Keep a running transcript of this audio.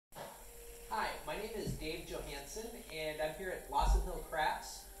my name is David Johanson and I'm here at Blossom Hill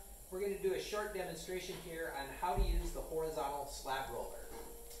Crafts. We're going to do a short demonstration here on how to use the horizontal slab roller.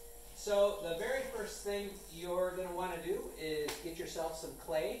 So the very first thing you're going to want to do is get yourself some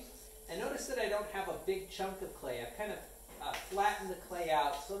clay. And notice that I don't have a big chunk of clay. I've kind of flattened the clay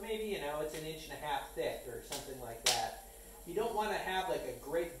out, so maybe it's an 1.5 inches thick or something like that. You don't want to have like a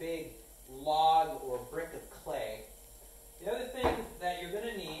great big log or brick of clay. The other thing that you're going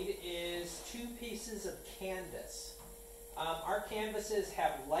to need is 2 pieces of canvas. Our canvases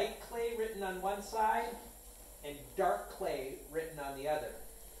have light clay written on one side and dark clay written on the other.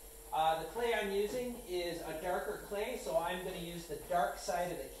 The clay I'm using is a darker clay, so I'm going to use the dark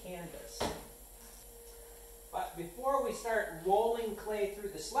side of the canvas. But before we start rolling clay through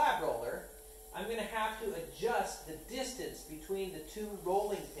the slab roller, I'm going to have to adjust the distance between the 2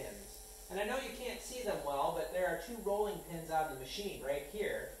 rolling pins. And I know you can't see them well, but there are 2 rolling pins on the machine right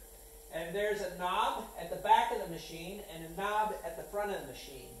here. And there's a knob at the back of the machine and a knob at the front of the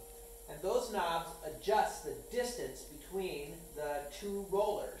machine. And those knobs adjust the distance between the 2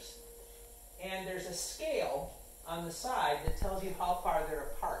 rollers. And there's a scale on the side that tells you how far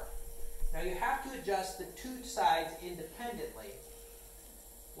they're apart. Now you have to adjust the 2 sides independently.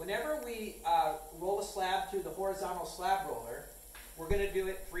 Whenever we roll a slab through the horizontal slab roller, we're going to do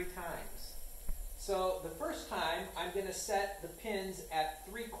it 3 times. So the first time, I'm going to set the pins at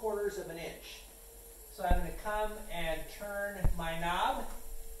 3/4 of an inch. So I'm going to come and turn my knob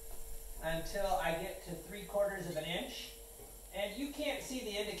until I get to 3/4 of an inch. And you can't see the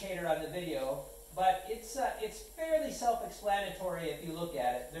indicator on the video, but it's fairly self-explanatory if you look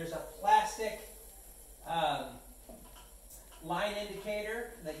at it. There's a plastic line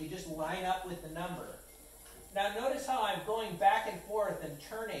indicator that you just line up with the number. Now notice how I'm going back and forth and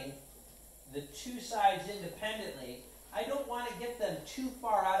turning the 2 sides independently. I don't want to get them too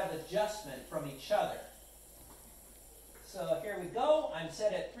far out of adjustment from each other. So here we go. I'm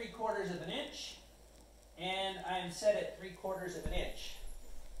set at 3/4 of an inch. And I'm set at 3/4 of an inch.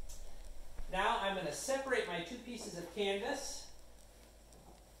 Now I'm going to separate my 2 pieces of canvas.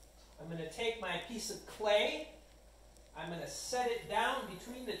 I'm going to take my piece of clay. I'm going to set it down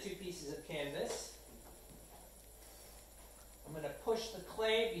between the 2 pieces of canvas. I'm going to push the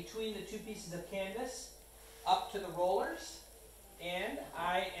clay between the 2 pieces of canvas up to the rollers. And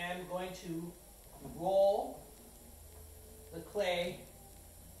I am going to roll the clay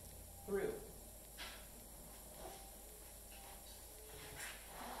through.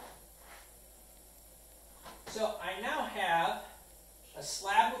 So I now have a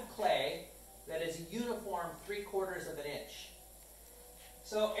slab of clay that is a uniform 3/4 of an inch.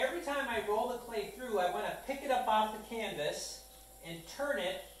 So every time I roll the clay through, I want to pick it up off the canvas and turn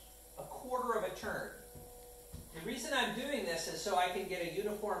it 1/4 of a turn. The reason I'm doing this is so I can get a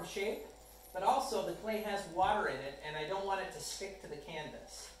uniform shape, but also the clay has water in it and I don't want it to stick to the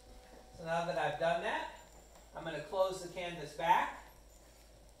canvas. So now that I've done that, I'm going to close the canvas back.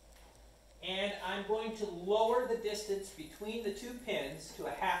 And I'm going to lower the distance between the 2 pins to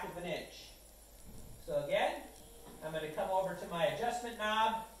 1/2 of an inch. So again, I'm going to come over to my adjustment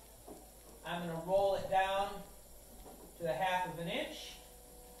knob. I'm going to roll it down to 1/2 of an inch.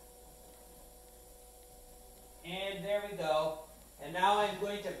 And there we go. And now I'm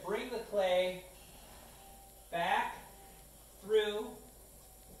going to bring the clay back through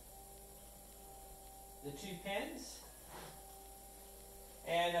the 2 pins.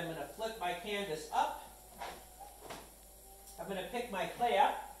 And I'm going to flip my canvas up. I'm going to pick my clay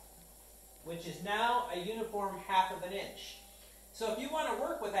up, which is now a uniform 1/2 of an inch. So if you want to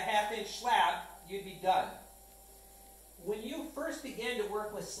work with a 1/2 inch slab, you'd be done. When you first begin to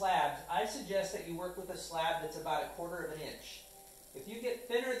work with slabs, I suggest that you work with a slab that's about 1/4 of an inch. If you get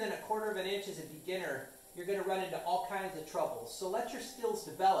thinner than 1/4 of an inch as a beginner, you're going to run into all kinds of troubles. So let your skills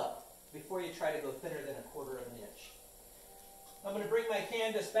develop before you try to go thinner than 1/4 of an inch. I'm going to bring my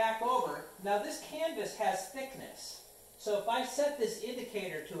canvas back over. Now this canvas has thickness. So if I set this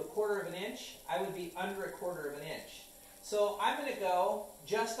indicator to 1/4 of an inch, I would be under 1/4 of an inch. So I'm going to go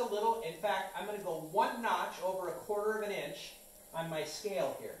just a little. In fact, I'm going to go 1 notch over 1/4 of an inch on my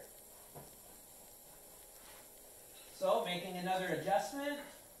scale here. So making another adjustment.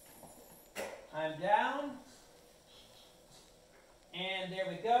 I'm down. And there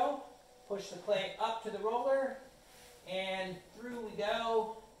we go. Push the clay up to the roller. And through we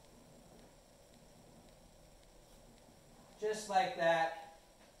go, just like that.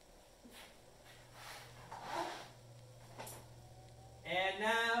 And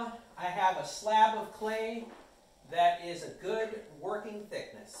now I have a slab of clay that is a good working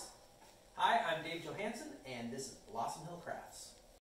thickness. Hi, I'm David Johanson, and this is Blossom Hill Crafts.